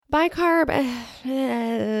Bicarb,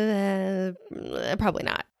 probably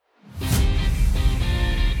not.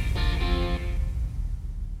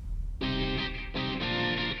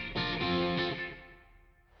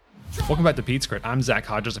 Welcome back to PedsCrit. I'm Zach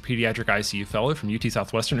Hodges, a pediatric ICU fellow from UT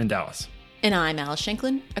Southwestern in Dallas. And I'm Alice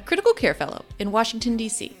Shanklin, a critical care fellow in Washington,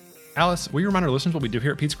 D.C. Alice, will you remind our listeners what we do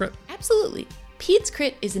here at PedsCrit? Absolutely.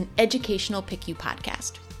 PedsCrit is an educational PICU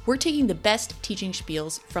podcast. We're taking the best teaching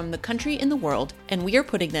spiels from the country and the world, and we are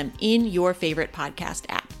putting them in your favorite podcast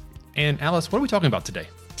app. And Alice, what are we talking about today?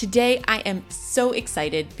 Today, I am so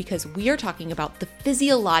excited because we are talking about the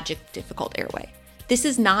physiologic difficult airway. This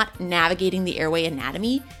is not navigating the airway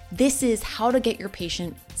anatomy. This is how to get your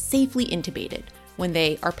patient safely intubated when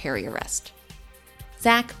they are peri-arrest.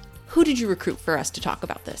 Zach, who did you recruit for us to talk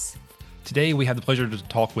about this? Today, we have the pleasure to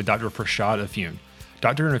talk with Dr. Proshad Efune.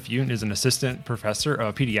 Dr. Efune is an assistant professor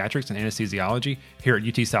of pediatrics and anesthesiology here at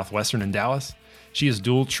UT Southwestern in Dallas. She is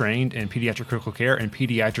dual trained in pediatric critical care and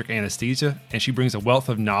pediatric anesthesia, and she brings a wealth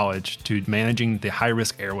of knowledge to managing the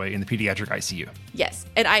high-risk airway in the pediatric ICU. Yes,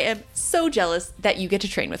 and I am so jealous that you get to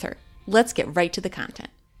train with her. Let's get right to the content.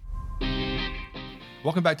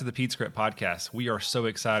 Welcome back to the PedsCrit podcast. We are so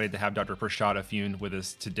excited to have Dr. Proshad Efune with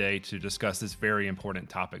us today to discuss this very important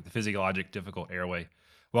topic, the physiologic difficult airway.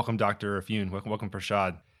 Welcome, Dr. Efune. Welcome,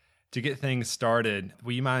 Proshad. To get things started,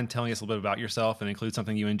 will you mind telling us a little bit about yourself and include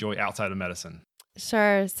something you enjoy outside of medicine?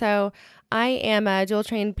 Sure. So I am a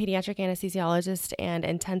dual-trained pediatric anesthesiologist and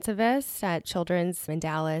intensivist at Children's in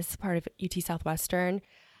Dallas, part of UT Southwestern.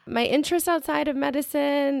 My interests outside of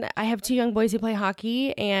medicine, I have two young boys who play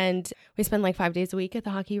hockey, and we spend like 5 days a week at the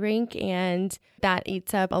hockey rink, and that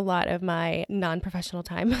eats up a lot of my non-professional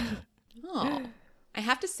time. Oh. I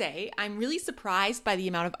have to say, I'm really surprised by the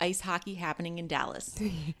amount of ice hockey happening in Dallas.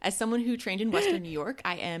 As someone who trained in Western New York,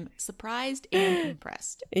 I am surprised and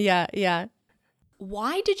impressed. Yeah.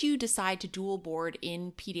 Why did you decide to dual board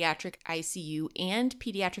in pediatric ICU and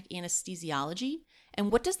pediatric anesthesiology? And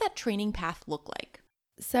what does that training path look like?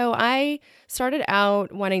 So I started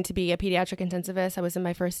out wanting to be a pediatric intensivist. I was in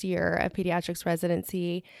my first year of pediatrics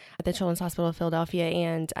residency at the Children's Hospital of Philadelphia,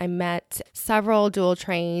 and I met several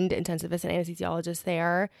dual-trained intensivists and anesthesiologists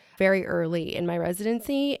there very early in my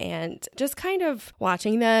residency. And just kind of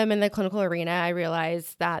watching them in the clinical arena, I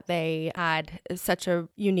realized that they had such a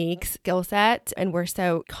unique skill set and were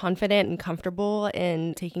so confident and comfortable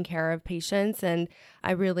in taking care of patients. And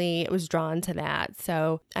I really was drawn to that.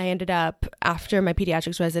 So I ended up, after my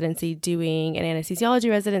pediatrics residency, doing an anesthesiology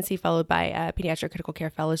residency followed by a pediatric critical care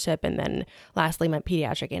fellowship, and then lastly, my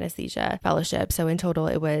pediatric anesthesia fellowship. So in total,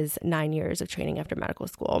 it was 9 years of training after medical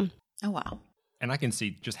school. Oh, wow. And I can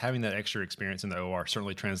see just having that extra experience in the OR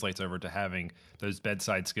certainly translates over to having those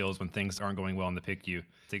bedside skills when things aren't going well in the PICU.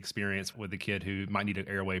 The experience with the kid who might need an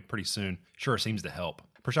airway pretty soon sure seems to help.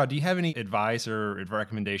 Prashad, do you have any advice or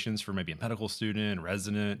recommendations for maybe a medical student,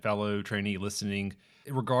 resident, fellow, trainee listening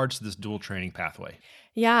in regards to this dual training pathway?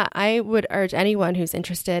 Yeah, I would urge anyone who's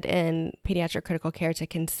interested in pediatric critical care to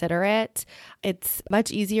consider it. It's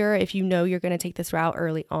much easier if you know you're going to take this route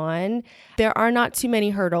early on. There are not too many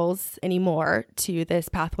hurdles anymore to this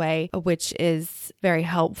pathway, which is very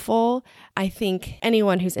helpful. I think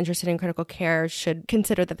anyone who's interested in critical care should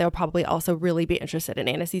consider that they'll probably also really be interested in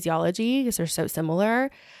anesthesiology because they're so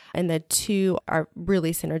similar. And the two are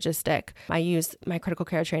really synergistic. I use my critical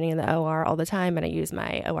care training in the OR all the time, and I use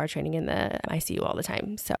my OR training in the ICU all the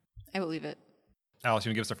time. So I believe it. Alice, you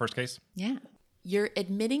want to give us our first case? Yeah. You're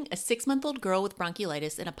admitting a 6-month-old girl with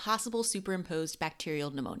bronchiolitis and a possible superimposed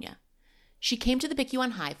bacterial pneumonia. She came to the PICU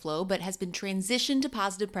on high flow, but has been transitioned to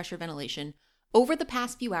positive pressure ventilation. Over the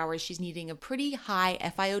past few hours, she's needing a pretty high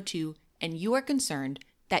FiO2, and you are concerned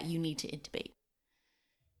that you need to intubate.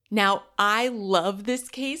 Now, I love this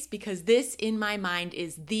case because this, in my mind,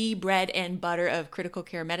 is the bread and butter of critical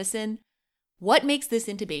care medicine. What makes this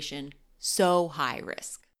intubation so high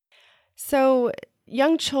risk? So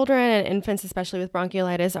young children and infants, especially with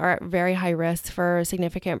bronchiolitis, are at very high risk for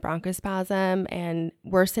significant bronchospasm and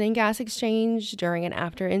worsening gas exchange during and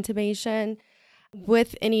after intubation.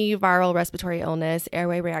 With any viral respiratory illness,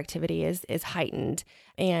 airway reactivity is heightened.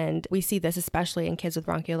 And we see this especially in kids with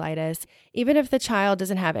bronchiolitis. Even if the child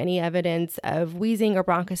doesn't have any evidence of wheezing or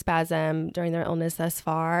bronchospasm during their illness thus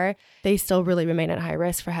far, they still really remain at high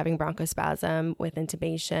risk for having bronchospasm with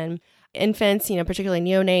intubation. Infants, particularly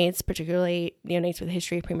neonates with a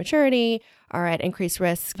history of prematurity, are at increased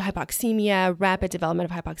risk of hypoxemia, rapid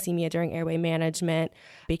development of hypoxemia during airway management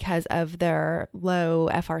because of their low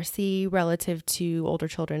FRC relative to older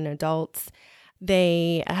children and adults.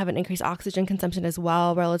 They have an increased oxygen consumption as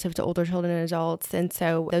well relative to older children and adults. And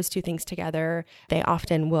so those two things together, they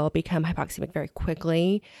often will become hypoxemic very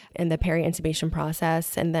quickly in the peri-intubation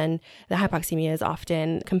process. And then the hypoxemia is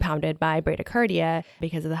often compounded by bradycardia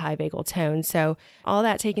because of the high vagal tone. So all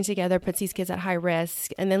that taken together puts these kids at high risk.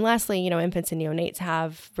 And then lastly, infants and neonates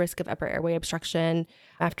have risk of upper airway obstruction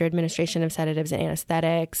after administration of sedatives and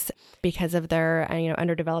anesthetics because of their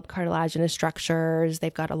underdeveloped cartilaginous structures.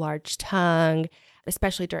 They've got a large tongue.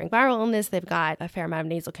 Especially during viral illness, they've got a fair amount of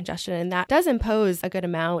nasal congestion, and that does impose a good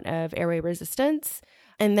amount of airway resistance.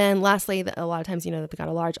 And then lastly, a lot of times, they've got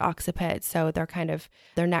a large occiput, so their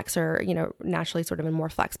necks are, naturally sort of in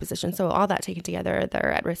more flex position. So all that taken together,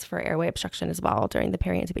 they're at risk for airway obstruction as well during the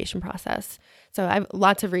peri-intubation process. So I have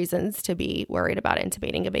lots of reasons to be worried about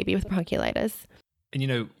intubating a baby with bronchiolitis.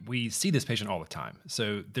 And, we see this patient all the time.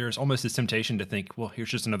 So there's almost this temptation to think, well, here's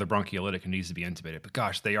just another bronchiolytic who needs to be intubated. But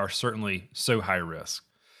gosh, they are certainly so high risk.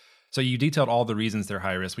 So you detailed all the reasons they're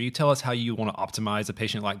high risk. Will you tell us how you want to optimize a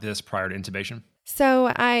patient like this prior to intubation?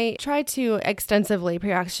 So I try to extensively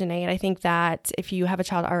pre-oxygenate. I think that if you have a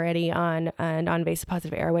child already on a non-invasive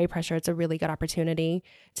positive airway pressure, it's a really good opportunity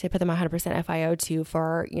to put them on 100% FiO2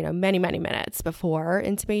 for, many, many minutes before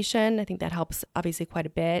intubation. I think that helps obviously quite a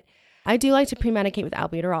bit. I do like to pre-medicate with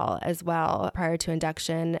albuterol as well prior to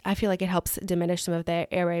induction. I feel like it helps diminish some of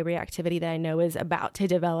the airway reactivity that I know is about to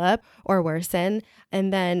develop or worsen.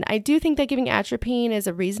 And then I do think that giving atropine is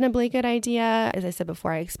a reasonably good idea. As I said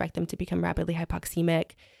before, I expect them to become rapidly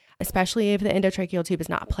hypoxemic, especially if the endotracheal tube is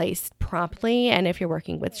not placed promptly. And if you're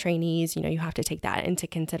working with trainees, you have to take that into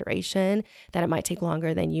consideration, that it might take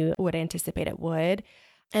longer than you would anticipate it would.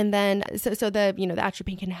 And then, so the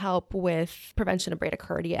atropine can help with prevention of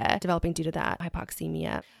bradycardia developing due to that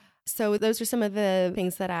hypoxemia. So those are some of the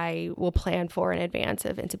things that I will plan for in advance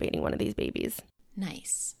of intubating one of these babies.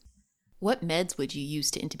 Nice. What meds would you use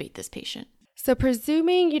to intubate this patient? So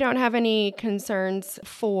presuming you don't have any concerns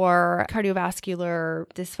for cardiovascular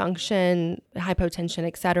dysfunction, hypotension,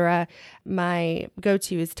 etc., my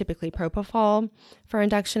go-to is typically propofol for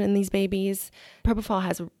induction in these babies. Propofol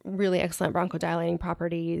has really excellent bronchodilating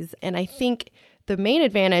properties, and I think the main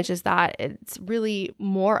advantage is that it's really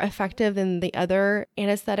more effective than the other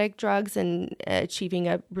anesthetic drugs in achieving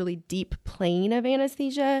a really deep plane of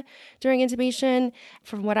anesthesia during intubation.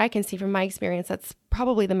 From what I can see from my experience, that's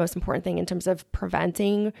probably the most important thing in terms of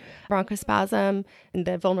preventing bronchospasm, and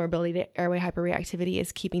the vulnerability to airway hyperreactivity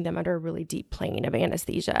is keeping them under a really deep plane of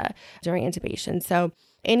anesthesia during intubation. So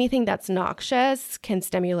anything that's noxious can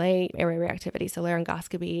stimulate airway reactivity. So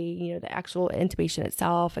laryngoscopy, the actual intubation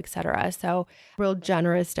itself, et cetera. So real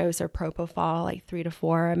generous dose of propofol, like 3 to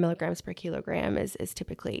 4 milligrams per kilogram is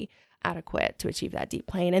typically adequate to achieve that deep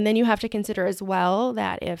plane. And then you have to consider as well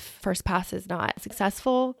that if first pass is not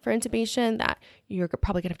successful for intubation, that you're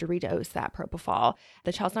probably going to have to redose that propofol.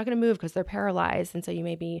 The child's not going to move because they're paralyzed. And so you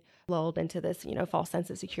may be lulled into this, false sense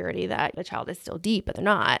of security that the child is still deep, but they're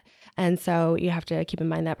not. And so you have to keep in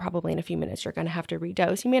mind that probably in a few minutes, you're going to have to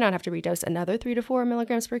redose. You may not have to redose another 3 to 4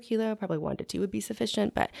 milligrams per kilo. Probably 1 to 2 would be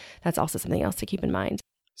sufficient, but that's also something else to keep in mind.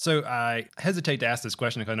 So I hesitate to ask this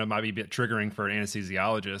question because I know it might be a bit triggering for an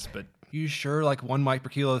anesthesiologist, but you sure 1 mic per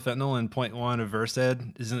kilo of fentanyl and 0.1 of Versed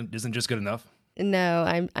isn't just good enough? No,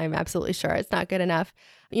 I'm absolutely sure it's not good enough.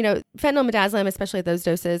 Fentanyl midazolam, especially at those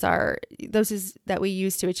doses, are doses that we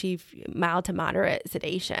use to achieve mild to moderate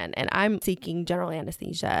sedation. And I'm seeking general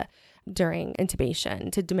anesthesia during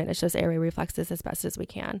intubation to diminish those airway reflexes as best as we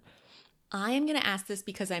can. I am going to ask this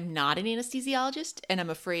because I'm not an anesthesiologist and I'm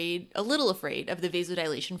a little afraid of the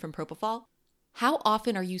vasodilation from propofol. How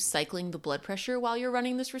often are you cycling the blood pressure while you're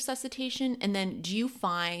running this resuscitation? And then do you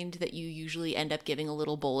find that you usually end up giving a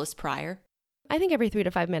little bolus prior? I think every 3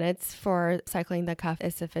 to 5 minutes for cycling the cuff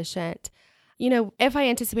is sufficient. If I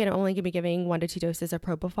anticipate I'm only going to be giving 1 to 2 doses of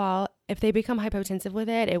propofol, if they become hypotensive with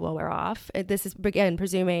it, it will wear off. This is, again,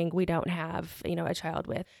 presuming we don't have, a child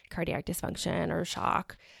with cardiac dysfunction or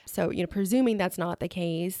shock. So, presuming that's not the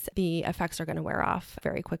case, the effects are going to wear off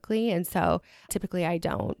very quickly. And so typically I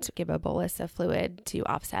don't give a bolus of fluid to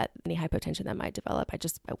offset any hypotension that might develop. I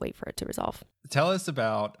wait for it to resolve. Tell us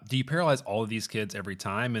about, do you paralyze all of these kids every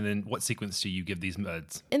time? And then what sequence do you give these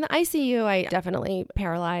meds? In the ICU, I definitely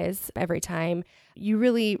paralyze every time. You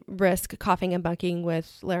really risk coughing and bunking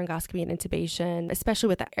with laryngoscopy and intubation, especially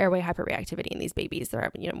with the airway hyperreactivity in these babies. There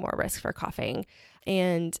are more risk for coughing.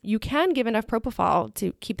 And you can give enough propofol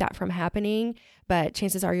to keep that from happening, but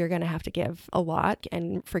chances are you're going to have to give a lot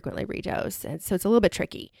and frequently redose. And so it's a little bit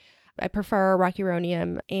tricky. I prefer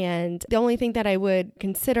rocuronium. And the only thing that I would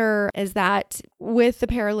consider is that with the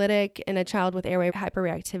paralytic in a child with airway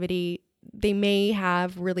hyperreactivity, they may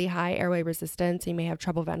have really high airway resistance. You may have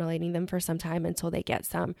trouble ventilating them for some time until they get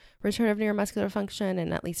some return of neuromuscular function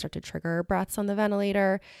and at least start to trigger breaths on the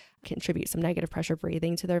ventilator, contribute some negative pressure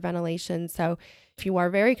breathing to their ventilation. So if you are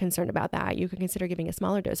very concerned about that, you can consider giving a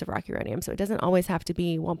smaller dose of rocuronium. So it doesn't always have to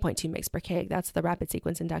be 1.2 mg per kg. That's the rapid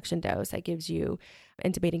sequence induction dose that gives you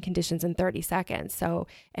intubating conditions in 30 seconds. So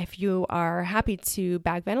if you are happy to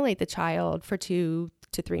bag ventilate the child for 2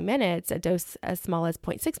 to 3 minutes, a dose as small as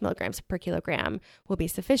 0.6 milligrams per kilogram will be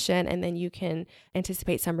sufficient. And then you can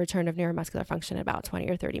anticipate some return of neuromuscular function in about 20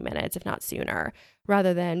 or 30 minutes, if not sooner,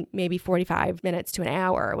 rather than maybe 45 minutes to an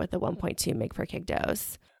hour with a 1.2 mg per kg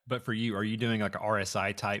dose. But for you, are you doing like a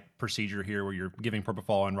RSI type procedure here where you're giving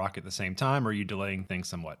propofol and rock at the same time, or are you delaying things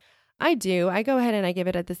somewhat? I do. I go ahead and I give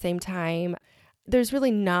it at the same time. There's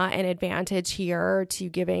really not an advantage here to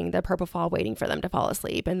giving the propofol waiting for them to fall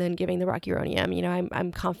asleep and then giving the rocuronium. You know,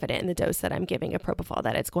 I'm confident in the dose that I'm giving of propofol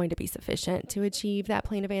that it's going to be sufficient to achieve that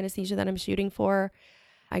plane of anesthesia that I'm shooting for.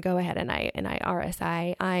 I go ahead and I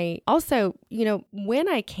RSI. I also, you know, when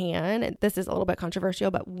I can, and this is a little bit controversial,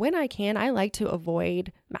 but when I can, I like to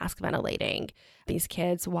avoid mask ventilating these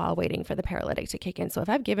kids while waiting for the paralytic to kick in. So if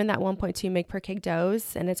I've given that 1.2 mg per kg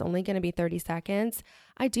dose and it's only going to be 30 seconds,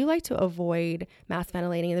 I do like to avoid mask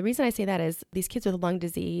ventilating. And the reason I say that is these kids with lung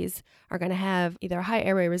disease are going to have either high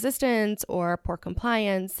airway resistance or poor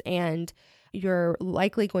compliance, and you're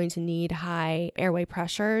likely going to need high airway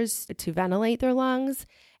pressures to ventilate their lungs.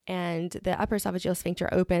 And the upper esophageal sphincter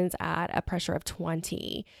opens at a pressure of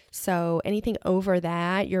 20. So anything over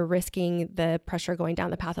that, you're risking the pressure going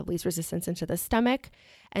down the path of least resistance into the stomach.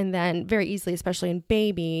 And then very easily, especially in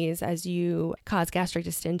babies, as you cause gastric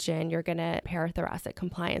distension, you're going to impair thoracic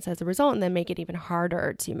compliance as a result, and then make it even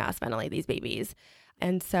harder to mass ventilate these babies.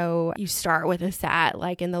 And so you start with a SAT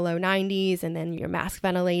like in the low 90s, and then you're mask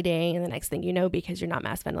ventilating. And the next thing you know, because you're not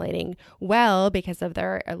mask ventilating well because of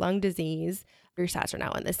their lung disease, your SATs are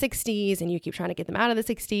now in the 60s, and you keep trying to get them out of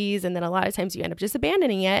the 60s. And then a lot of times you end up just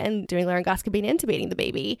abandoning it and doing laryngoscopy and intubating the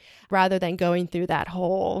baby rather than going through that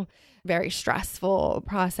whole very stressful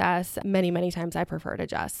process. Many, many times I prefer to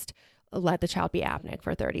just let the child be apneic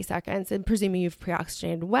for 30 seconds. And presuming you've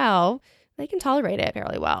pre-oxygenated well, they can tolerate it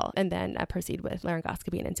fairly well, and then proceed with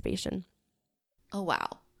laryngoscopy and intubation. Oh, wow.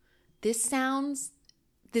 This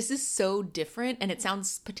is so different, and it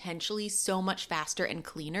sounds potentially so much faster and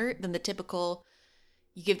cleaner than the typical,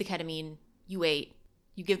 you give the ketamine, you wait,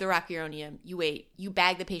 you give the rocuronium, you wait, you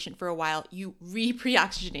bag the patient for a while, you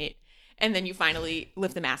pre-oxygenate, and then you finally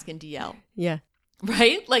lift the mask and DL. Yeah.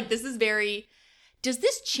 Right? Like, this is very... Does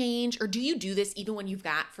this change, or do you do this even when you've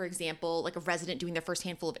got, for example, like a resident doing their first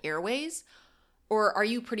handful of airways? Or are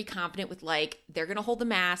you pretty confident with like, they're going to hold the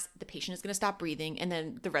mask, the patient is going to stop breathing, and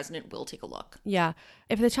then the resident will take a look? Yeah.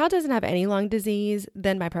 If the child doesn't have any lung disease,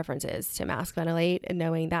 then my preference is to mask ventilate, and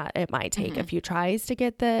knowing that it might take a few tries to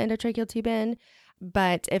get the endotracheal tube in.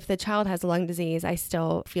 But if the child has lung disease, I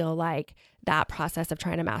still feel like that process of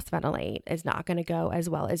trying to mask ventilate is not going to go as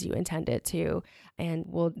well as you intend it to, and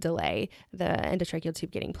will delay the endotracheal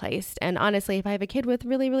tube getting placed. And honestly, if I have a kid with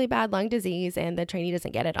really, really bad lung disease and the trainee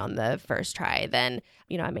doesn't get it on the first try, then,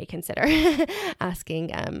 you know, I may consider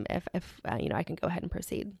asking if I can go ahead and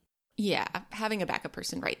proceed. Yeah. Having a backup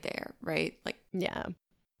person right there, right? Like, yeah.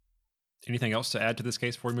 Anything else to add to this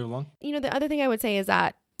case before we move along? You know, the other thing I would say is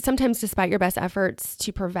that sometimes, despite your best efforts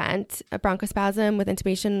to prevent a bronchospasm with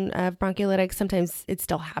intubation of broncholytics, sometimes it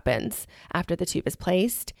still happens after the tube is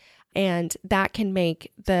placed. And that can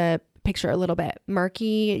make the picture a little bit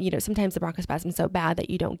murky. You know, sometimes the bronchospasm is so bad that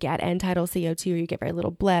you don't get end-tidal CO2, or you get very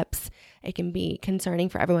little blips. It can be concerning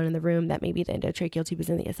for everyone in the room that maybe the endotracheal tube is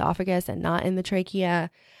in the esophagus and not in the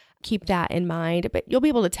trachea. Keep that in mind, but you'll be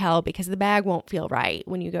able to tell because the bag won't feel right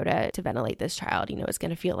when you go to ventilate this child. You know, it's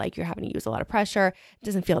going to feel like you're having to use a lot of pressure. It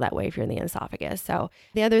doesn't feel that way if you're in the esophagus. So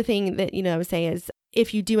the other thing that, you know, I would say is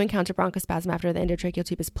if you do encounter bronchospasm after the endotracheal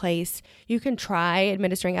tube is placed, you can try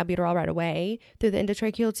administering albuterol right away through the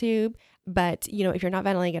endotracheal tube. But, you know, if you're not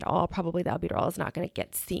ventilating at all, probably the albuterol is not going to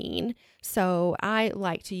get seen. So I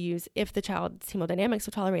like to use, if the child's hemodynamics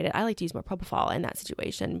will tolerate it, I like to use more propofol in that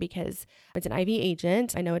situation because it's an IV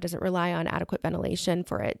agent. I know it doesn't rely on adequate ventilation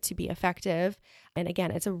for it to be effective. And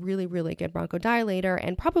again, it's a really, really good bronchodilator.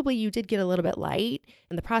 And probably you did get a little bit light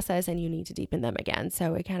in the process and you need to deepen them again.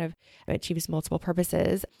 So it kind of achieves multiple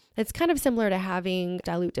purposes. It's kind of similar to having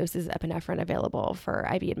dilute doses of epinephrine available for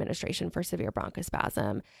IV administration for severe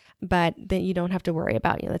bronchospasm. But then you don't have to worry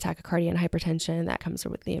about, you know, the tachycardia and hypertension that comes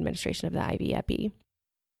with the administration of the IV epi.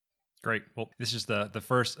 Great. Well, this is the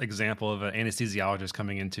first example of an anesthesiologist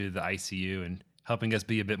coming into the ICU and helping us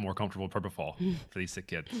be a bit more comfortable with propofol for these sick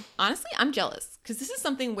kids. Honestly, I'm jealous because this is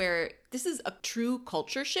something where this is a true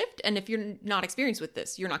culture shift. And if you're not experienced with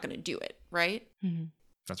this, you're not going to do it, right? Mm-hmm.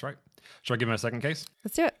 That's right. Should I give him a second case?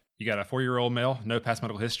 Let's do it. You got a 4-year-old male, no past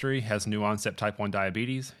medical history, has new onset type 1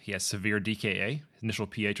 diabetes. He has severe DKA. His initial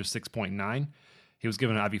pH was 6.9. He was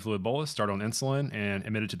given an IV fluid bolus, started on insulin, and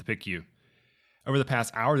admitted to the PICU. Over the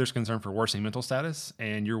past hour, there's concern for worsening mental status,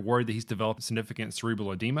 and you're worried that he's developed significant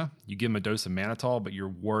cerebral edema. You give him a dose of mannitol, but you're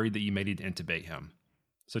worried that you may need to intubate him.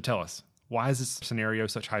 So tell us, why is this scenario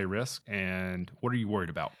such high risk, and what are you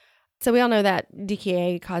worried about? So we all know that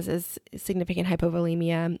DKA causes significant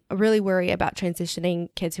hypovolemia. I really worry about transitioning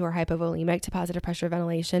kids who are hypovolemic to positive pressure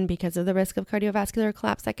ventilation because of the risk of cardiovascular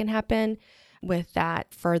collapse that can happen with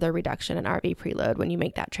that further reduction in RV preload when you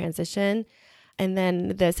make that transition. And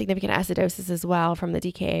then the significant acidosis as well from the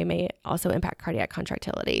DKA may also impact cardiac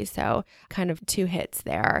contractility. So kind of two hits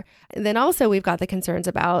there. And then also we've got the concerns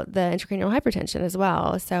about the intracranial hypertension as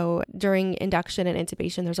well. So during induction and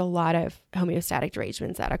intubation, there's a lot of homeostatic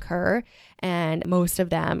derangements that occur, and most of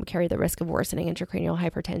them carry the risk of worsening intracranial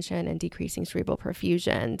hypertension and decreasing cerebral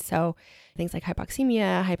perfusion. So things like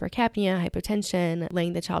hypoxemia, hypercapnia, hypotension,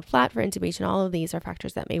 laying the child flat for intubation, all of these are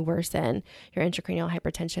factors that may worsen your intracranial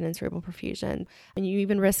hypertension and cerebral perfusion. And you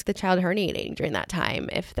even risk the child herniating during that time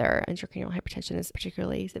if their intracranial hypertension is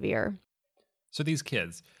particularly severe. So these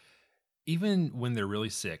kids, even when they're really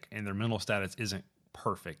sick and their mental status isn't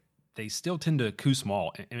perfect, they still tend to coo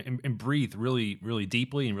small and breathe really, really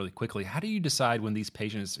deeply and really quickly. How do you decide when these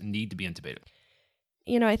patients need to be intubated?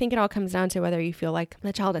 I think it all comes down to whether you feel like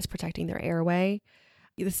the child is protecting their airway.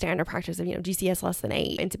 The standard practice of, GCS less than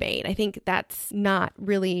 8, intubate. I think that's not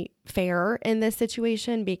really fair in this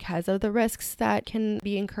situation because of the risks that can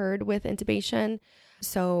be incurred with intubation.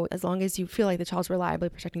 So as long as you feel like the child's reliably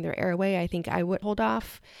protecting their airway, I think I would hold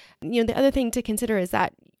off. The other thing to consider is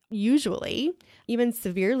that usually, even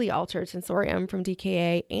severely altered sensorium from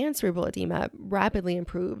DKA and cerebral edema rapidly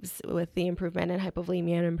improves with the improvement in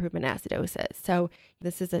hypovolemia and improvement in acidosis. So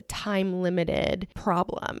this is a time-limited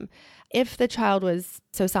problem. If the child was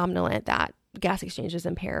so somnolent that gas exchange is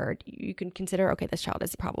impaired, you can consider, okay, this child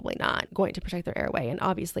is probably not going to protect their airway and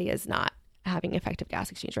obviously is not having effective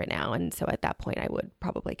gas exchange right now. And so at that point, I would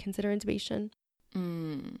probably consider intubation.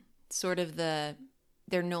 Sort of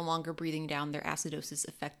they're no longer breathing down their acidosis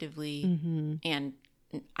effectively, and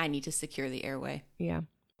I need to secure the airway. Yeah.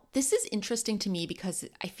 This is interesting to me because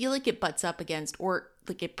I feel like it butts up against, or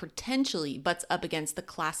like it potentially butts up against the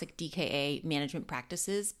classic DKA management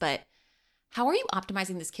practices. But how are you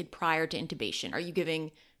optimizing this kid prior to intubation? Are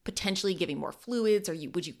you potentially giving more fluids?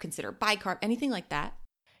 Would you consider bicarb, anything like that?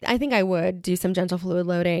 I think I would do some gentle fluid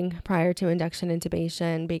loading prior to induction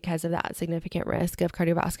intubation because of that significant risk of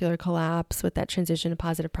cardiovascular collapse with that transition to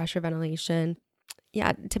positive pressure ventilation.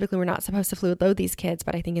 Yeah, typically we're not supposed to fluid load these kids,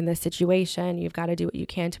 but I think in this situation, you've got to do what you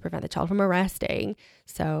can to prevent the child from arresting.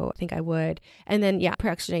 So I think I would. And then,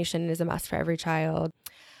 pre-oxygenation is a must for every child.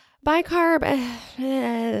 Bicarb,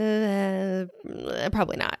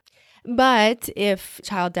 probably not. But if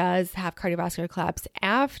child does have cardiovascular collapse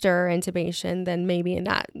after intubation, then maybe in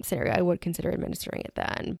that scenario, I would consider administering it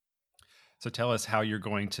then. So tell us how you're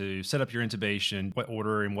going to set up your intubation, what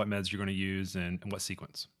order and what meds you're going to use, and what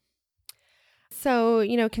sequence. So,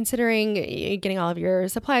 considering getting all of your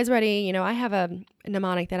supplies ready, I have a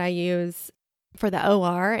mnemonic that I use for the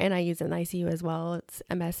OR, and I use it in the ICU as well. It's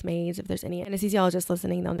MS Maze. If there's any anesthesiologists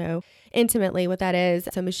listening, they'll know intimately what that is.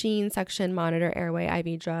 So machine, suction, monitor, airway,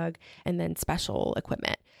 IV drug, and then special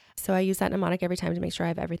equipment. So I use that mnemonic every time to make sure I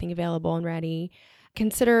have everything available and ready.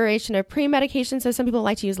 Consideration of pre-medication. So some people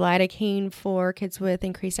like to use lidocaine for kids with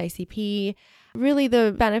increased ICP. Really,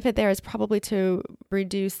 the benefit there is probably to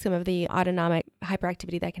reduce some of the autonomic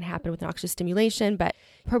hyperactivity that can happen with noxious stimulation, but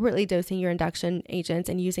appropriately dosing your induction agents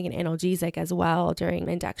and using an analgesic as well during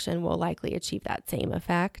induction will likely achieve that same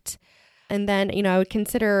effect. And then, I would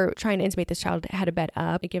consider trying to intubate this child head to bed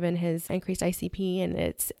up, given his increased ICP, and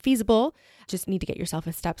it's feasible. Just need to get yourself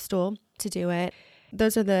a step stool to do it.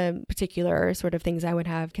 Those are the particular sort of things I would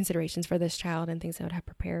have considerations for this child and things I would have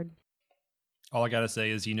prepared. All I got to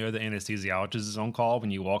say is, the anesthesiologist is on call when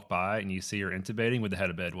you walk by and you see her intubating with the head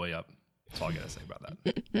of bed way up. That's all I got to say about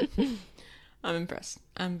that. I'm impressed.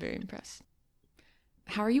 I'm very impressed.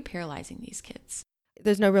 How are you paralyzing these kids?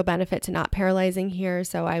 There's no real benefit to not paralyzing here,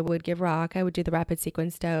 so I would give rock. I would do the rapid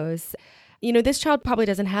sequence dose. This child probably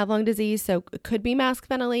doesn't have lung disease, so it could be mask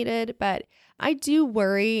ventilated, but I do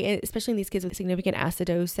worry, especially in these kids with significant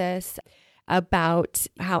acidosis, about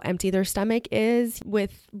how empty their stomach is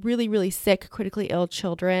with really, really sick, critically ill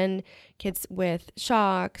children, kids with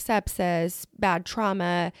shock, sepsis, bad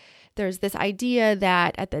trauma. there's this idea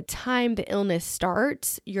that at the time the illness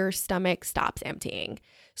starts, your stomach stops emptying.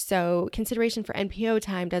 So consideration for NPO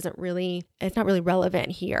time it's not really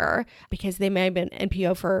relevant here because they may have been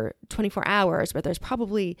NPO for 24 hours, but there's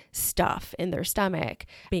probably stuff in their stomach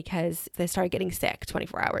because they started getting sick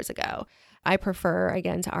 24 hours ago. I prefer,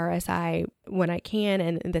 again, to RSI when I can,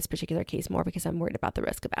 and in this particular case more because I'm worried about the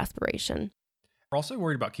risk of aspiration. We're also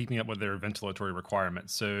worried about keeping up with their ventilatory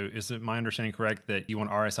requirements. So is it my understanding correct that you want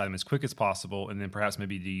to RSI them as quick as possible, and then perhaps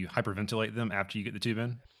maybe do you hyperventilate them after you get the tube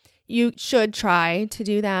in? You should try to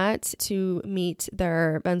do that to meet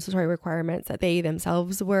their ventilatory requirements that they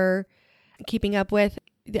themselves were keeping up with.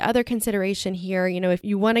 The other consideration here, if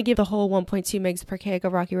you want to give the whole 1.2 mg per kg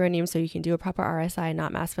of rocuronium so you can do a proper RSI and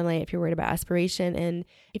not mass ventilate if you're worried about aspiration, and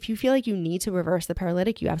if you feel like you need to reverse the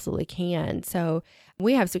paralytic, you absolutely can. So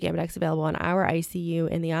we have Sugammadex available in our ICU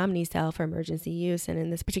in the Omnicell for emergency use, and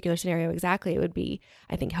in this particular scenario exactly, it would be,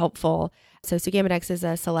 I think, helpful. So Sugammadex is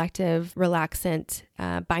a selective relaxant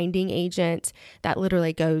binding agent that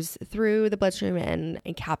literally goes through the bloodstream and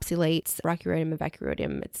encapsulates rocuronium and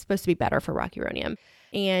vecuronium. It's supposed to be better for rocuronium.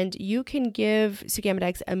 And you can give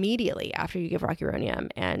Sugammadex immediately after you give rocuronium,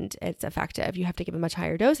 and it's effective. You have to give a much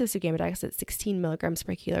higher dose of Sugammadex at 16 milligrams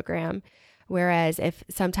per kilogram, whereas if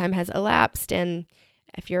some time has elapsed and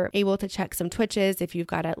if you're able to check some twitches, if you've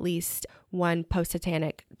got at least one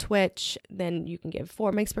post-tetanic twitch, then you can give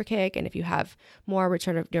 4 mg per kg. And if you have more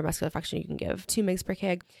return of neuromuscular function, you can give 2 mg per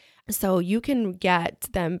kg. So you can get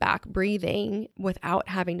them back breathing without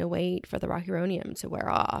having to wait for the rocuronium to wear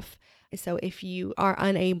off. So if you are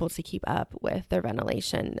unable to keep up with their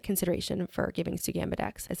ventilation, consideration for giving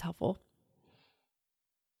Sugammadex is helpful.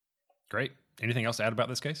 Great. Anything else to add about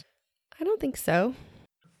this case? I don't think so.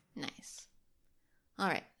 Nice. All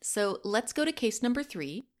right, so let's go to case number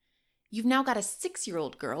 3. You've now got a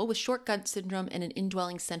 6-year-old girl with short gut syndrome and an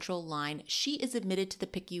indwelling central line. She is admitted to the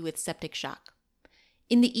PICU with septic shock.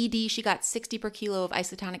 In the ED, she got 60 per kilo of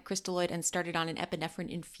isotonic crystalloid and started on an epinephrine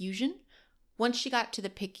infusion. Once she got to the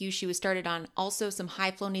PICU, she was started on also some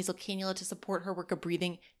high-flow nasal cannula to support her work of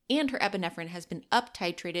breathing, and her epinephrine has been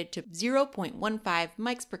up-titrated to 0.15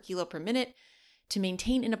 mics per kilo per minute to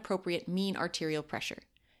maintain an appropriate mean arterial pressure.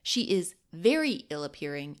 She is very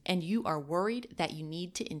ill-appearing, and you are worried that you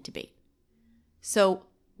need to intubate. So,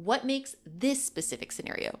 what makes this specific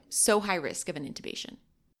scenario so high risk of an intubation?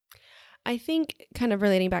 I think kind of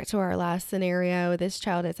relating back to our last scenario, this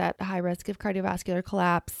child is at high risk of cardiovascular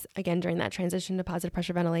collapse, again, during that transition to positive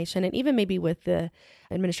pressure ventilation, and even maybe with the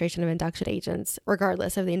administration of induction agents,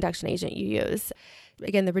 regardless of the induction agent you use.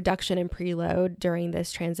 Again, the reduction in preload during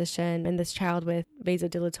this transition and this child with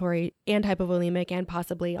vasodilatory and hypovolemic and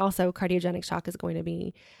possibly also cardiogenic shock is going to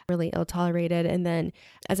be really ill tolerated. And then,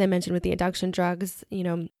 as I mentioned with the induction drugs,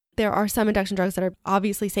 there are some induction drugs that are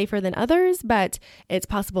obviously safer than others, but it's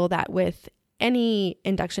possible that with any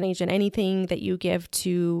induction agent, anything that you give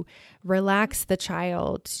to relax the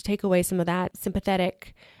child, to take away some of that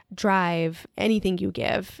sympathetic drive, anything you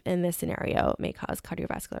give in this scenario may cause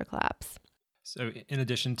cardiovascular collapse. So in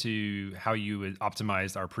addition to how you would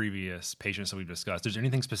optimize our previous patients that we've discussed, is there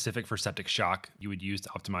anything specific for septic shock you would use to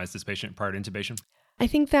optimize this patient prior to intubation? I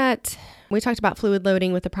think that we talked about fluid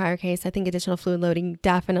loading with the prior case. I think additional fluid loading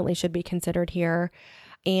definitely should be considered here.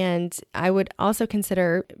 And I would also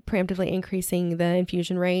consider preemptively increasing the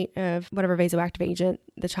infusion rate of whatever vasoactive agent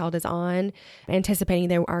the child is on, anticipating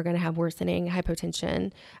they are going to have worsening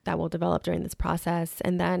hypotension that will develop during this process.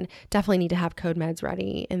 And then definitely need to have code meds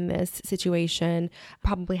ready in this situation.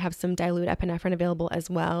 Probably have some dilute epinephrine available as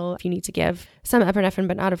well. If you need to give some epinephrine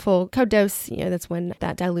but not a full code dose, that's when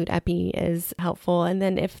that dilute epi is helpful. And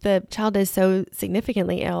then if the child is so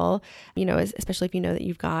significantly ill, especially if you know that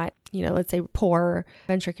you've got let's say poor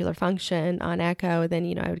ventricular function on echo,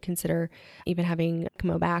 then, I would consider even having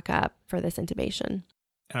ECMO backup for this intubation.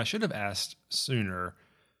 And I should have asked sooner,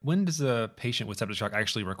 when does a patient with septic shock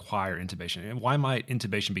actually require intubation? And why might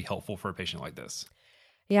intubation be helpful for a patient like this?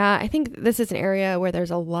 Yeah, I think this is an area where there's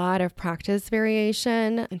a lot of practice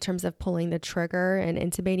variation in terms of pulling the trigger and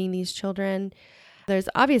intubating these children. There's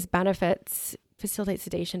obvious benefits. Facilitate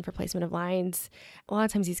sedation for placement of lines. A lot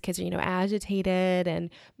of times these kids are, agitated and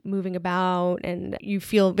moving about, and you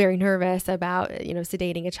feel very nervous about,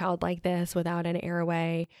 sedating a child like this without an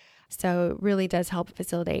airway. So it really does help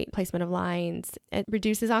facilitate placement of lines. It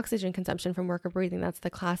reduces oxygen consumption from work of breathing. That's the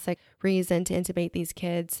classic reason to intubate these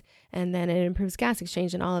kids. And then it improves gas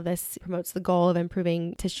exchange, and all of this promotes the goal of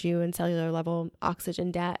improving tissue and cellular level oxygen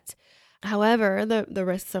debt. However, the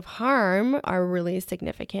risks of harm are really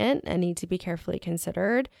significant and need to be carefully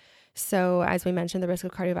considered. So as we mentioned, the risk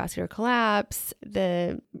of cardiovascular collapse,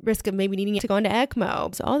 the risk of maybe needing to go into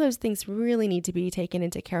ECMO. So all those things really need to be taken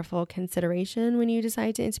into careful consideration when you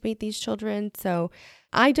decide to intubate these children. So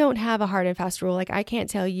I don't have a hard and fast rule. Like I can't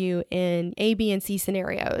tell you in A, B, and C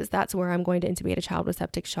scenarios, that's where I'm going to intubate a child with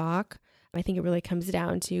septic shock. I think it really comes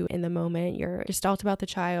down to in the moment, you're gestalt about the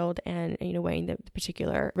child and, weighing the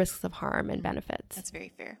particular risks of harm and benefits. That's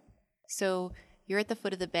very fair. So you're at the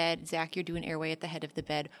foot of the bed. Zach, you're doing Airway at the head of the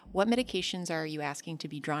bed. What medications are you asking to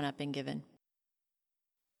be drawn up and given?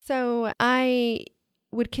 So I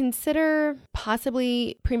would consider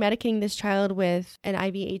possibly pre-medicating this child with an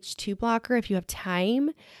IVH2 blocker if you have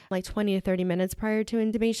time, like 20 to 30 minutes prior to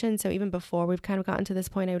intubation. So even before we've kind of gotten to this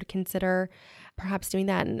point, I would consider perhaps doing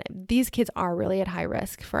that. And these kids are really at high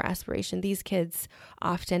risk for aspiration. These kids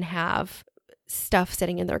often have stuff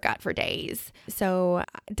sitting in their gut for days. So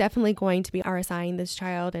definitely going to be RSIing this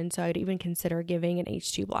child. And so I'd even consider giving an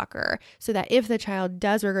H2 blocker so that if the child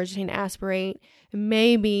does regurgitate and aspirate,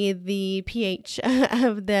 maybe the pH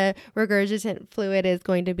of the regurgitant fluid is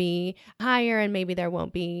going to be higher and maybe there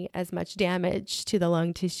won't be as much damage to the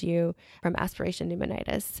lung tissue from aspiration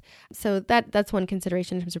pneumonitis. So that's one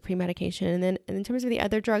consideration in terms of pre-medication. And then in terms of the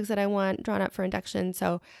other drugs that I want drawn up for induction,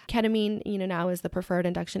 so ketamine, now is the preferred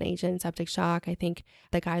induction agent in septic shock. I think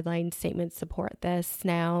the guideline statements support this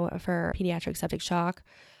now for pediatric septic shock.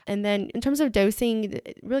 And then in terms of dosing,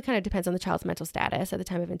 it really kind of depends on the child's mental status at the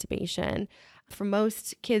time of intubation. For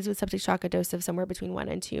most kids with septic shock, a dose of somewhere between 1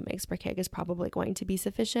 and 2 mg per kg is probably going to be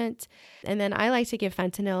sufficient. And then I like to give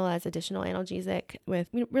fentanyl as additional analgesic with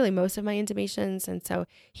really most of my intubations. And so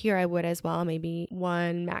here I would as well, maybe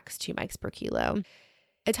 1, max 2 mg per kilo.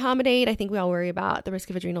 Etomidate, I think we all worry about the risk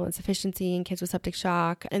of adrenal insufficiency in kids with septic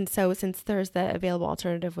shock. And so since there's the available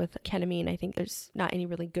alternative with ketamine, I think there's not any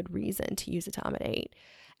really good reason to use etomidate.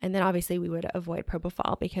 And then obviously we would avoid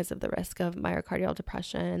propofol because of the risk of myocardial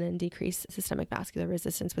depression and decreased systemic vascular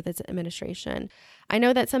resistance with its administration. I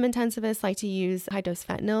know that some intensivists like to use high-dose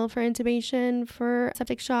fentanyl for intubation for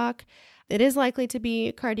septic shock. It is likely to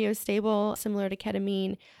be cardiostable, similar to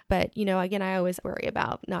ketamine. But, again, I always worry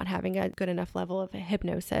about not having a good enough level of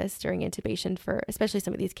hypnosis during intubation for especially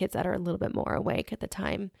some of these kids that are a little bit more awake at the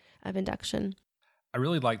time of induction. I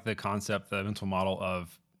really like the concept, the mental model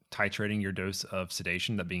of titrating your dose of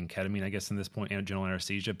sedation, that being ketamine, I guess, in this point, and general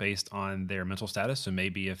anesthesia based on their mental status. So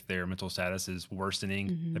maybe if their mental status is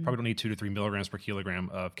worsening, they probably don't need 2 to 3 milligrams per kilogram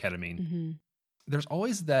of ketamine. There's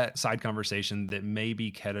always that side conversation that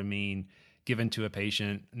maybe ketamine given to a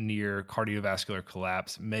patient near cardiovascular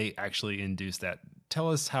collapse may actually induce that.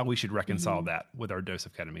 Tell us how we should reconcile that with our dose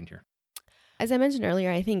of ketamine here. As I mentioned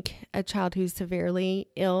earlier, I think a child who's severely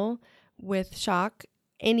ill with shock,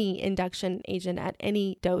 any induction agent at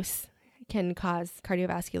any dose can cause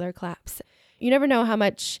cardiovascular collapse. You never know how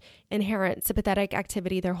much inherent sympathetic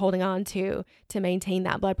activity they're holding on to maintain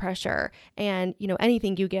that blood pressure. And,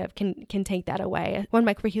 anything you give can take that away. 1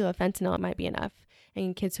 micro per kilo of fentanyl might be enough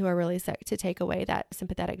in kids who are really sick to take away that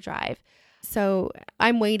sympathetic drive. So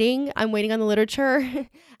I'm waiting on the literature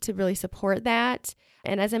to really support that.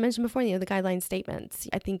 And as I mentioned before, the guideline statements,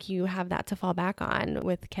 I think you have that to fall back on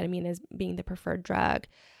with ketamine as being the preferred drug.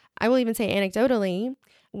 I will even say anecdotally,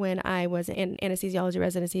 when I was in anesthesiology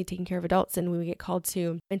residency taking care of adults and we would get called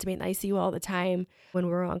to intubate in the ICU all the time when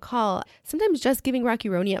we were on call, sometimes just giving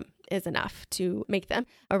rocuronium is enough to make them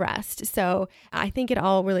arrest. So I think it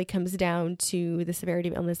all really comes down to the severity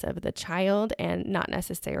of illness of the child and not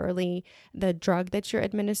necessarily the drug that you're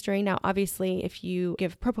administering. Now, obviously, if you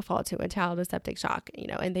give propofol to a child with septic shock,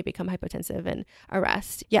 and they become hypotensive and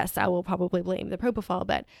arrest, yes, I will probably blame the propofol.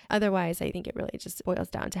 But otherwise, I think it really just boils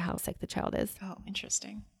down to how sick the child is. Oh,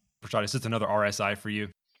 interesting. Proshad, is this another RSI for you?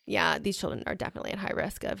 Yeah, these children are definitely at high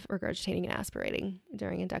risk of regurgitating and aspirating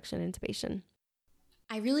during induction intubation.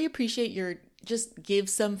 I really appreciate your just give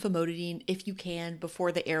some famotidine if you can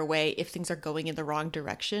before the airway if things are going in the wrong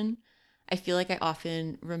direction. I feel like I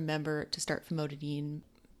often remember to start famotidine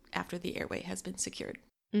after the airway has been secured.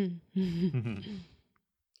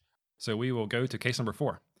 So we will go to case number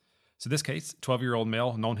 4. So this case, 12-year-old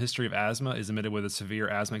male, known history of asthma, is admitted with a severe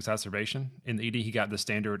asthma exacerbation. In the ED, he got the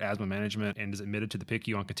standard asthma management and is admitted to the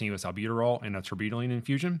PICU on continuous albuterol and a terbutaline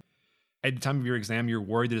infusion. At the time of your exam, you're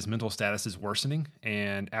worried that his mental status is worsening,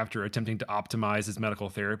 and after attempting to optimize his medical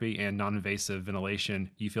therapy and non-invasive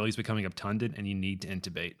ventilation, you feel he's becoming obtunded and you need to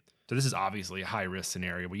intubate. So this is obviously a high-risk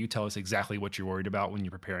scenario. Will you tell us exactly what you're worried about when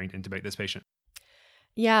you're preparing to intubate this patient?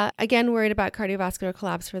 Yeah, again, worried about cardiovascular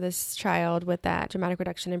collapse for this child with that dramatic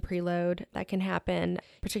reduction in preload that can happen,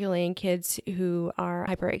 particularly in kids who are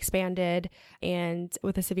hyperexpanded and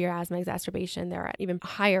with a severe asthma exacerbation. They're at even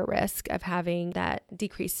higher risk of having that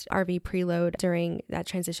decreased RV preload during that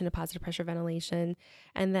transition to positive pressure ventilation.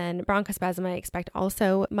 And then bronchospasm, I expect,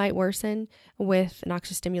 also might worsen with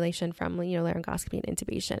noxious stimulation from laryngoscopy and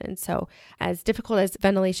intubation. And so as difficult as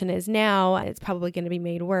ventilation is now, it's probably going to be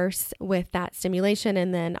made worse with that stimulation,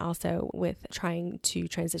 and then also with trying to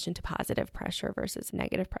transition to positive pressure versus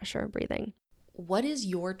negative pressure breathing. What is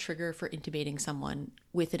your trigger for intubating someone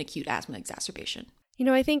with an acute asthma exacerbation?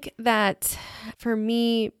 I think that for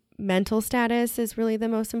me, mental status is really the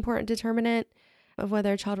most important determinant of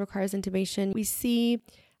whether a child requires intubation. We see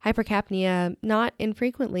hypercapnia not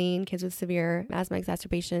infrequently in kids with severe asthma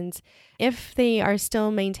exacerbations. If they are still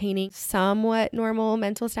maintaining somewhat normal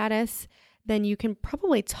mental status, then you can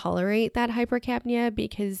probably tolerate that hypercapnia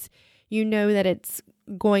because you know that it's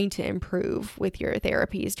going to improve with your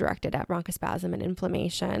therapies directed at bronchospasm and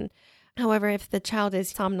inflammation. However, if the child is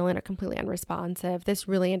somnolent or completely unresponsive, this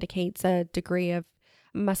really indicates a degree of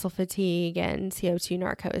muscle fatigue and CO2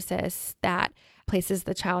 narcosis that places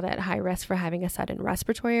the child at high risk for having a sudden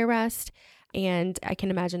respiratory arrest. And I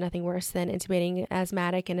can imagine nothing worse than intubating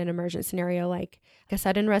asthmatic in an emergent scenario like a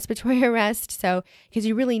sudden respiratory arrest. So, because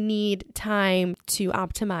you really need time to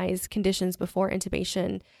optimize conditions before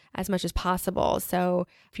intubation as much as possible. So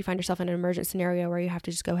if you find yourself in an emergent scenario where you have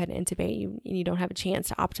to just go ahead and intubate, you don't have a chance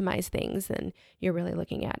to optimize things, then you're really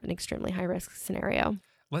looking at an extremely high risk scenario.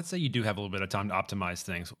 Let's say you do have a little bit of time to optimize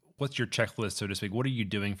things. What's your checklist, so to speak? What are you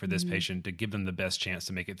doing for this patient to give them the best chance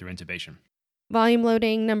to make it through intubation? Volume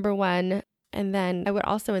loading, number one. And then I would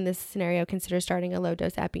also in this scenario consider starting a low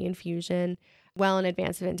dose epi infusion well in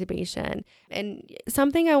advance of intubation. And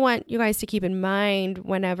something I want you guys to keep in mind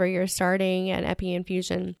whenever you're starting an epi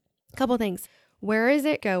infusion, a couple things. Where is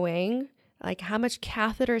it going? Like how much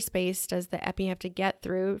catheter space does the epi have to get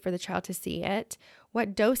through for the child to see it?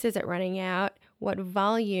 What dose is it running at? What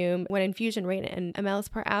volume, what infusion rate and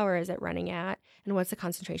mLs per hour is it running at? And what's the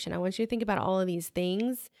concentration? I want you to think about all of these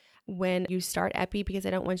things when you start epi, because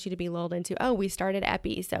I don't want you to be lulled into, oh, we started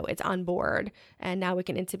epi, so it's on board and now we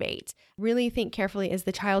can intubate. Really think carefully, is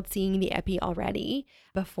the child seeing the epi already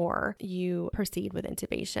before you proceed with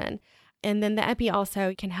intubation? And then the epi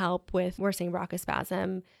also can help with worsening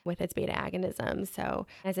bronchospasm with its beta agonism. So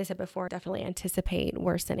as I said before, definitely anticipate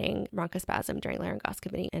worsening bronchospasm during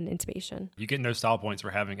laryngoscopy and intubation. You get no style points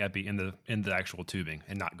for having epi in the actual tubing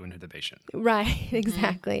and not going to the patient. Right,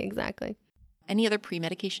 exactly. Any other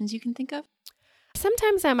pre-medications you can think of?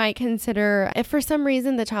 Sometimes I might consider, if for some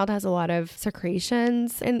reason the child has a lot of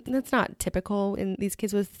secretions, and that's not typical in these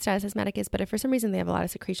kids with status asthmaticus, but if for some reason they have a lot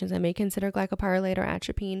of secretions, I may consider glycopyrrolate or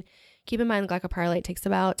atropine. Keep in mind, glycopyrrolate takes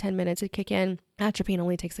about 10 minutes to kick in. Atropine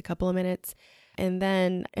only takes a couple of minutes. And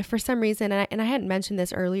then if for some reason, and I hadn't mentioned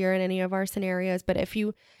this earlier in any of our scenarios, but if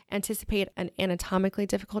you anticipate an anatomically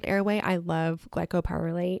difficult airway, I love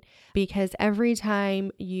glycopyrrolate because every time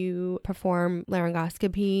you perform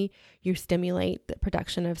laryngoscopy, you stimulate the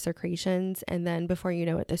production of secretions. And then before you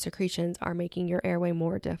know it, the secretions are making your airway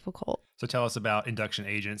more difficult. So tell us about induction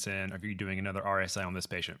agents, and are you doing another RSI on this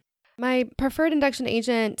patient? My preferred induction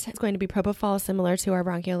agent is going to be propofol, similar to our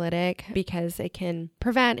bronchiolytic, because it can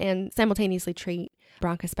prevent and simultaneously treat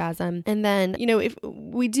bronchospasm. And then, if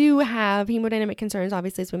we do have hemodynamic concerns,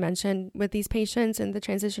 obviously, as we mentioned, with these patients and the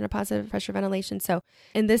transition to positive pressure ventilation. So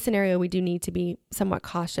in this scenario, we do need to be somewhat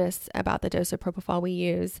cautious about the dose of propofol we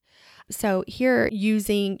use. So here,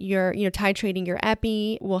 using titrating your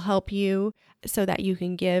epi will help you so that you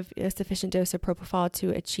can give a sufficient dose of propofol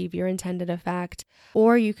to achieve your intended effect.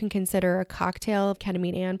 Or you can consider a cocktail of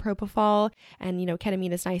ketamine and propofol. And,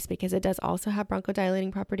 ketamine is nice because it does also have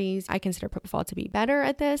bronchodilating properties. I consider propofol to be better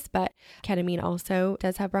at this, but ketamine also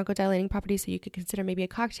does have bronchodilating properties. So you could consider maybe a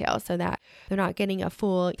cocktail so that they're not getting a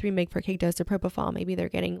full 3 mg per kg dose of propofol. Maybe they're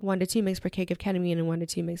getting 1 to 2 mg per kg of ketamine and 1 to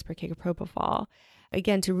 2 mg per kg of propofol.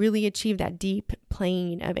 Again, to really achieve that deep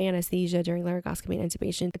plane of anesthesia during laryngoscopy and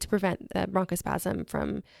intubation to prevent the bronchospasm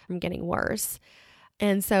from getting worse.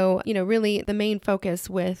 And so, really the main focus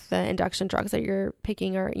with the induction drugs that you're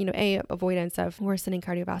picking are, A, avoidance of worsening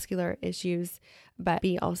cardiovascular issues, but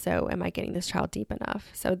B, also, am I getting this child deep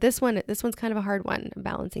enough? So this one's kind of a hard one,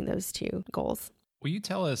 balancing those two goals. Will you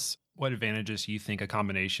tell us what advantages you think a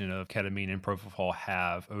combination of ketamine and propofol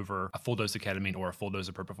have over a full dose of ketamine or a full dose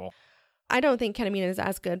of propofol? I don't think ketamine is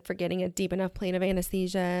as good for getting a deep enough plane of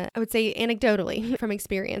anesthesia. I would say anecdotally from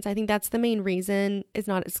experience, I think that's the main reason it's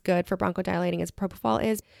not as good for bronchodilating as propofol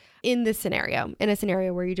is in this scenario, in a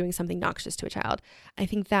scenario where you're doing something noxious to a child. I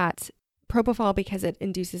think that Propofol, because it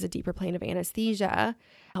induces a deeper plane of anesthesia,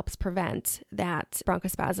 helps prevent that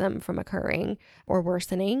bronchospasm from occurring or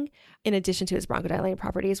worsening, in addition to its bronchodilating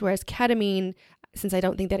properties. Whereas ketamine, since I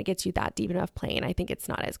don't think that it gets you that deep enough plane, I think it's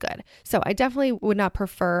not as good. So I definitely would not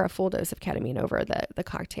prefer a full dose of ketamine over the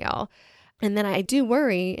cocktail. And then I do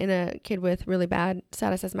worry in a kid with really bad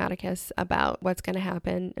status asthmaticus about what's going to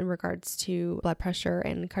happen in regards to blood pressure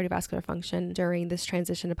and cardiovascular function during this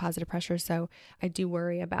transition to positive pressure. So I do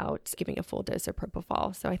worry about giving a full dose of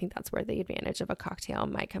propofol. So I think that's where the advantage of a cocktail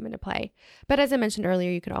might come into play. But as I mentioned earlier,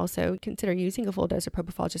 you could also consider using a full dose of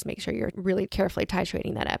propofol. Just make sure you're really carefully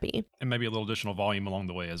titrating that epi. And maybe a little additional volume along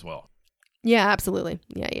the way as well. Yeah, absolutely.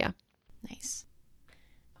 Yeah. Nice.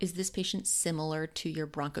 Is this patient similar to your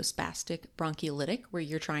bronchospastic broncholytic, where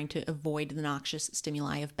you're trying to avoid the noxious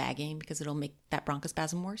stimuli of bagging because it'll make that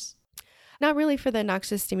bronchospasm worse? Not really for the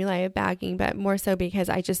noxious stimuli of bagging, but more so because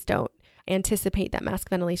I just don't anticipate that mask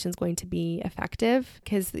ventilation is going to be effective,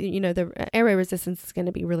 because the airway resistance is going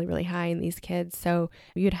to be really, really high in these kids. So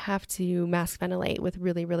you'd have to mask ventilate with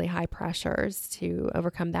really, really high pressures to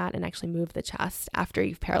overcome that and actually move the chest after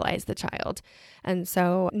you've paralyzed the child. And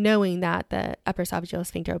so knowing that the upper esophageal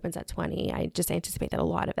sphincter opens at 20, I just anticipate that a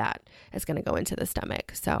lot of that is going to go into the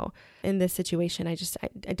stomach. So in this situation, I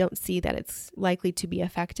don't see that it's likely to be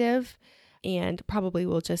effective, and probably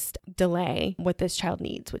will just delay what this child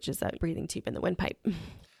needs, which is a breathing tube in the windpipe.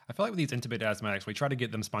 I feel like with these intubated asthmatics, we try to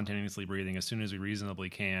get them spontaneously breathing as soon as we reasonably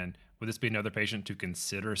can. Would this be another patient to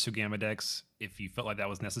consider Sugamidex if you felt like that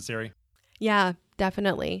was necessary? Yeah,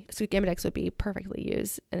 definitely. Sugamidex would be perfectly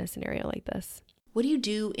used in a scenario like this. What do you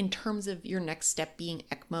do in terms of your next step being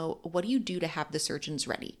ECMO? What do you do to have the surgeons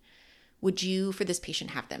ready? Would you, for this patient,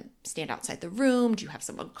 have them stand outside the room? Do you have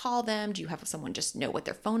someone call them? Do you have someone just know what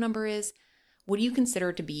their phone number is? What do you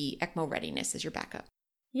consider to be ECMO readiness as your backup?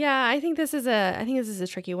 Yeah, I think this is a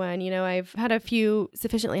tricky one. I've had a few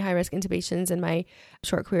sufficiently high risk intubations in my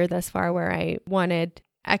short career thus far where I wanted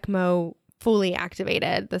ECMO fully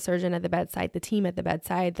activated, the surgeon at the bedside, the team at the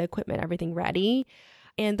bedside, the equipment, everything ready.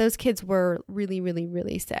 And those kids were really, really,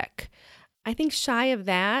 really sick. I think shy of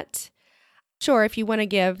that, sure, if you want to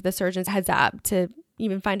give the surgeons a heads up to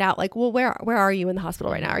even find out, like, well, where are you in the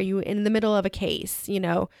hospital right now? Are you in the middle of a case?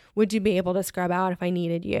 Would you be able to scrub out if I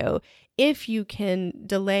needed you? If you can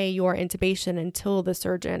delay your intubation until the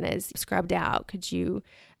surgeon is scrubbed out, could you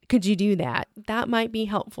do that? That might be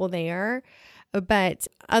helpful there. But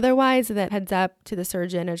otherwise, that heads up to the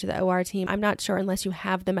surgeon or to the OR team, I'm not sure, unless you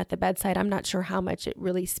have them at the bedside, I'm not sure how much it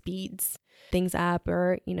really speeds things up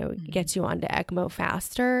or, gets you onto ECMO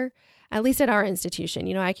faster. At least at our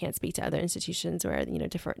institution, I can't speak to other institutions where,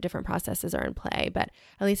 different processes are in play, but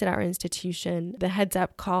at least at our institution, the heads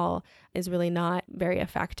up call is really not very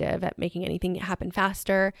effective at making anything happen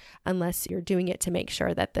faster unless you're doing it to make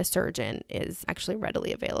sure that the surgeon is actually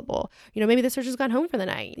readily available. Maybe the surgeon's gone home for the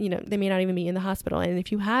night, they may not even be in the hospital. And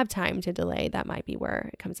if you have time to delay, that might be where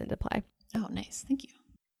it comes into play. Oh, nice. Thank you.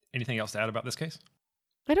 Anything else to add about this case?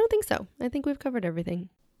 I don't think so. I think we've covered everything.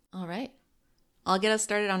 All right. I'll get us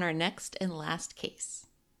started on our next and last case.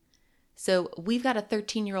 So we've got a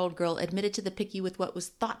 13-year-old girl admitted to the PICU with what was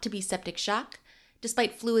thought to be septic shock.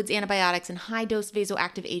 Despite fluids, antibiotics, and high-dose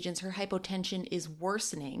vasoactive agents, her hypotension is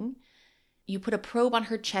worsening. You put a probe on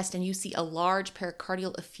her chest and you see a large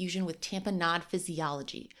pericardial effusion with tamponade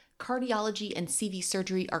physiology. Cardiology and CV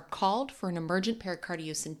surgery are called for an emergent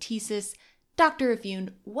pericardiocentesis. Dr. Efune,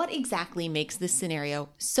 what exactly makes this scenario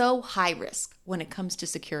so high risk when it comes to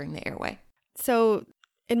securing the airway? So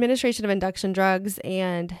administration of induction drugs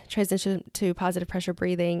and transition to positive pressure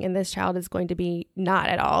breathing in this child is going to be not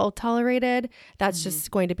at all tolerated. That's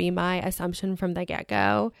just going to be my assumption from the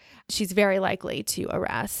get-go. She's very likely to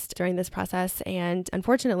arrest during this process. And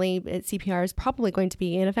unfortunately, CPR is probably going to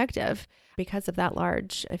be ineffective because of that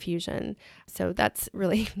large effusion. So that's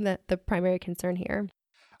really the primary concern here.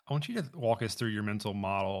 I want you to walk us through your mental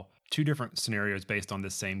model, 2 different scenarios based on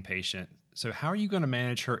this same patient. So how are you going to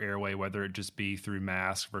manage her airway, whether it just be through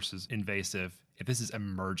mask versus invasive, if this is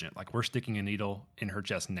emergent, like we're sticking a needle in her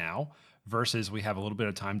chest now, versus we have a little bit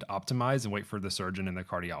of time to optimize and wait for the surgeon and the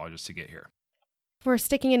cardiologist to get here? If we're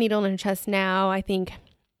sticking a needle in her chest now, I think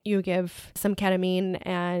you give some ketamine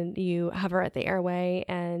and you hover at the airway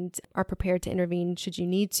and are prepared to intervene should you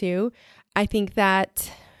need to. I think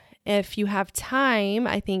that if you have time,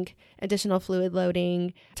 I think additional fluid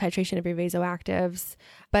loading, titration of your vasoactives,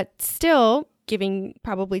 but still giving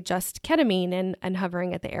probably just ketamine and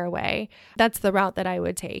hovering at the airway. That's the route that I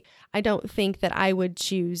would take. I don't think that I would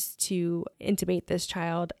choose to intubate this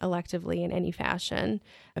child electively in any fashion.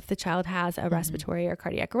 If the child has a respiratory or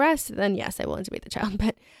cardiac arrest, then yes, I will intubate the child.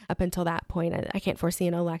 But up until that point, I can't foresee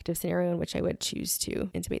an elective scenario in which I would choose to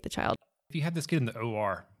intubate the child. If you had this kid in the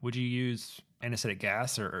OR, would you use anesthetic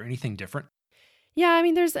gas or anything different? Yeah, I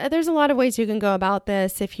mean, there's a lot of ways you can go about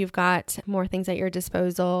this if you've got more things at your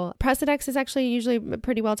disposal. Precedex is actually usually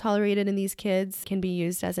pretty well tolerated in these kids, can be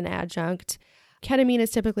used as an adjunct. Ketamine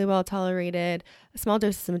is typically well tolerated. Small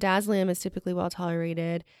doses of midazolam is typically well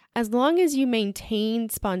tolerated. As long as you maintain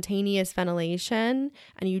spontaneous ventilation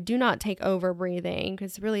and you do not take over breathing,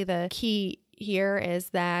 because really the key here is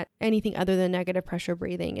that anything other than negative pressure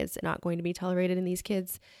breathing is not going to be tolerated in these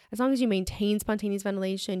kids. As long as you maintain spontaneous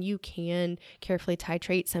ventilation, you can carefully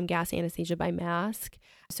titrate some gas anesthesia by mask.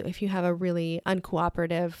 So if you have a really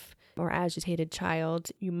uncooperative or agitated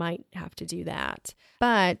child, you might have to do that.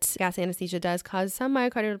 But gas anesthesia does cause some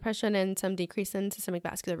myocardial depression and some decrease in systemic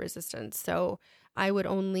vascular resistance. So I would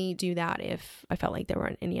only do that if I felt like there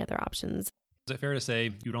weren't any other options. Is it fair to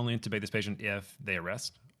say you would only intubate this patient if they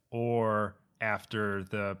arrest or after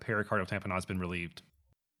the pericardial tamponade has been relieved?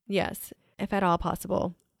 Yes, if at all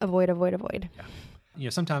possible. Avoid. Yeah. You know,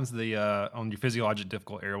 sometimes on your physiologic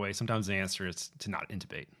difficult airway, sometimes the answer is to not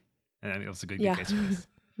intubate. And I think that's a good case for this.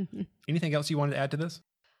 Anything else you wanted to add to this?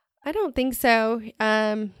 I don't think so.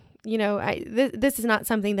 This is not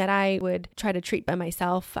something that I would try to treat by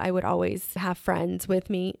myself. I would always have friends with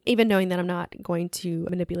me, even knowing that I'm not going to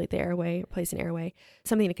manipulate the airway, place an airway.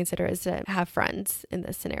 Something to consider is to have friends in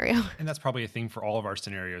this scenario. And that's probably a theme for all of our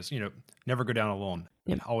scenarios. You know, never go down alone.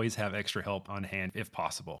 Yep. Always have extra help on hand if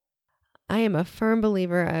possible. I am a firm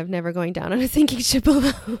believer of never going down on a sinking ship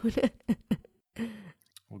alone.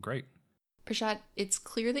 Well, great. Proshad, it's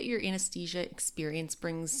clear that your anesthesia experience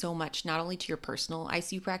brings so much not only to your personal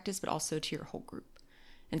ICU practice, but also to your whole group.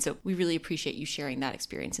 And so we really appreciate you sharing that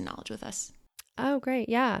experience and knowledge with us. Oh, great.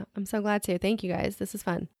 Yeah, I'm so glad to. Thank you, guys. This is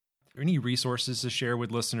fun. Any resources to share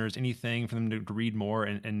with listeners? Anything for them to read more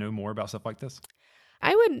and know more about stuff like this?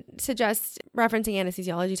 I would suggest referencing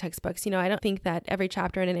anesthesiology textbooks. I don't think that every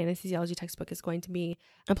chapter in an anesthesiology textbook is going to be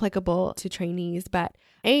applicable to trainees, but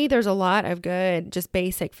there's a lot of good, just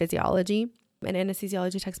basic physiology in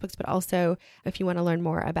anesthesiology textbooks, but also if you want to learn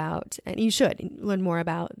more about, and you should learn more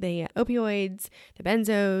about the opioids, the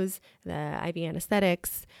benzos, the IV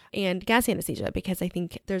anesthetics, and gas anesthesia, because I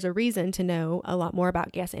think there's a reason to know a lot more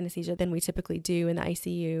about gas anesthesia than we typically do in the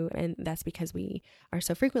ICU. And that's because we are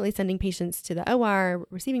so frequently sending patients to the OR,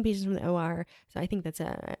 receiving patients from the OR. So I think that's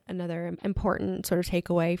another important sort of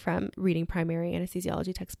takeaway from reading primary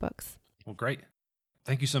anesthesiology textbooks. Well, great.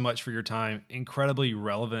 Thank you so much for your time. Incredibly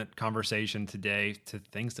relevant conversation today to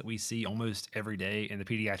things that we see almost every day in the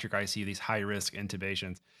pediatric ICU, these high-risk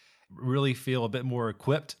intubations. Really feel a bit more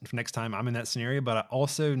equipped for next time I'm in that scenario, but I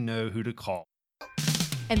also know who to call.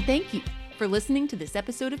 And thank you for listening to this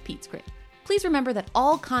episode of PedsCrit. Please remember that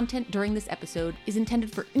all content during this episode is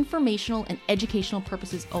intended for informational and educational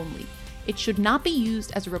purposes only. It should not be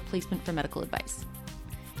used as a replacement for medical advice.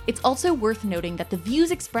 It's also worth noting that the views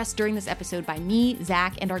expressed during this episode by me,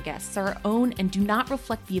 Zach, and our guests are our own and do not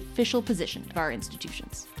reflect the official position of our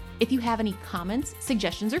institutions. If you have any comments,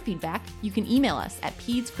 suggestions, or feedback, you can email us at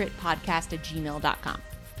pedscritpodcast@gmail.com.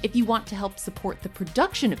 If you want to help support the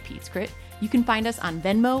production of PedsCrit, you can find us on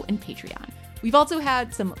Venmo and Patreon. We've also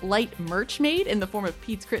had some light merch made in the form of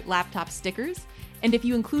PedsCrit laptop stickers, and if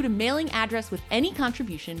you include a mailing address with any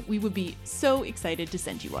contribution, we would be so excited to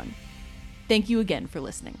send you one. Thank you again for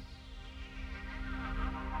listening.